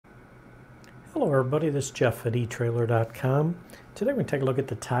Hello everybody, this is Jeff at etrailer.com. Today we're going to take a look at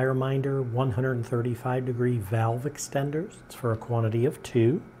the TireMinder 135 degree valve extenders. It's for a quantity of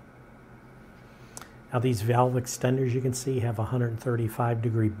 2. Now these valve extenders, you can see, have a 135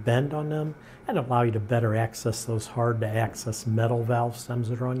 degree bend on them and allow you to better access those hard to access metal valve stems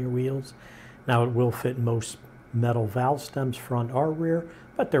that are on your wheels. Now it will fit most metal valve stems, front or rear,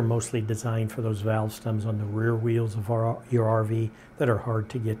 but they're mostly designed for those valve stems on the rear wheels of your RV that are hard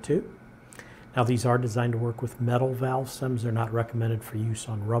to get to. Now these are designed to work with metal valve stems. They're not recommended for use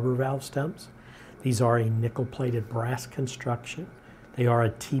on rubber valve stems. These are a nickel-plated brass construction. They are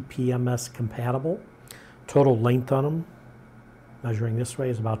a TPMS compatible. Total length on them, measuring this way,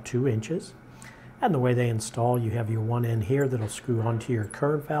 is about 2 inches. And the way they install, you have your one end here that'll screw onto your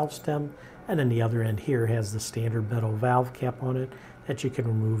current valve stem, and then the other end here has the standard metal valve cap on it that you can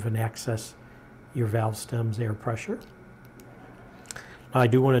remove and access your valve stem's air pressure. I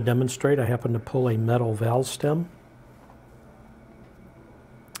do want to demonstrate. I happen to pull a metal valve stem.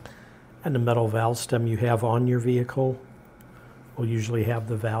 And the metal valve stem you have on your vehicle will usually have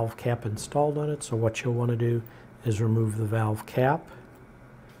the valve cap installed on it. So what you'll want to do is remove the valve cap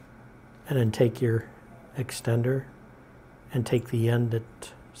and then take your extender and take the end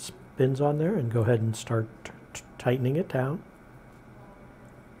that spins on there and go ahead and start tightening it down.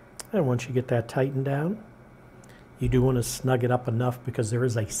 And once you get that tightened down, you do want to snug it up enough because there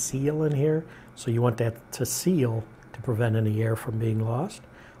is a seal in here, so you want that to seal to prevent any air from being lost.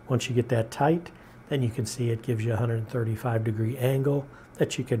 Once you get that tight, then you can see it gives you a 135 degree angle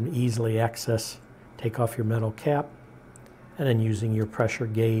that you can easily access. Take off your metal cap, and then using your pressure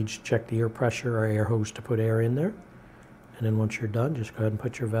gauge, check the air pressure or air hose to put air in there. And then once you're done, just go ahead and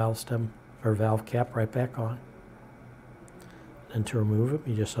put your valve stem or valve cap right back on. And to remove it,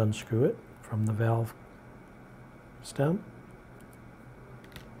 you just unscrew it from the valve stem.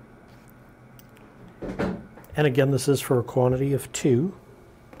 And again, this is for a quantity of 2.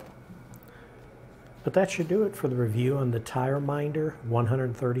 But that should do it for the review on the TireMinder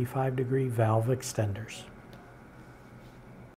 135 degree valve extenders.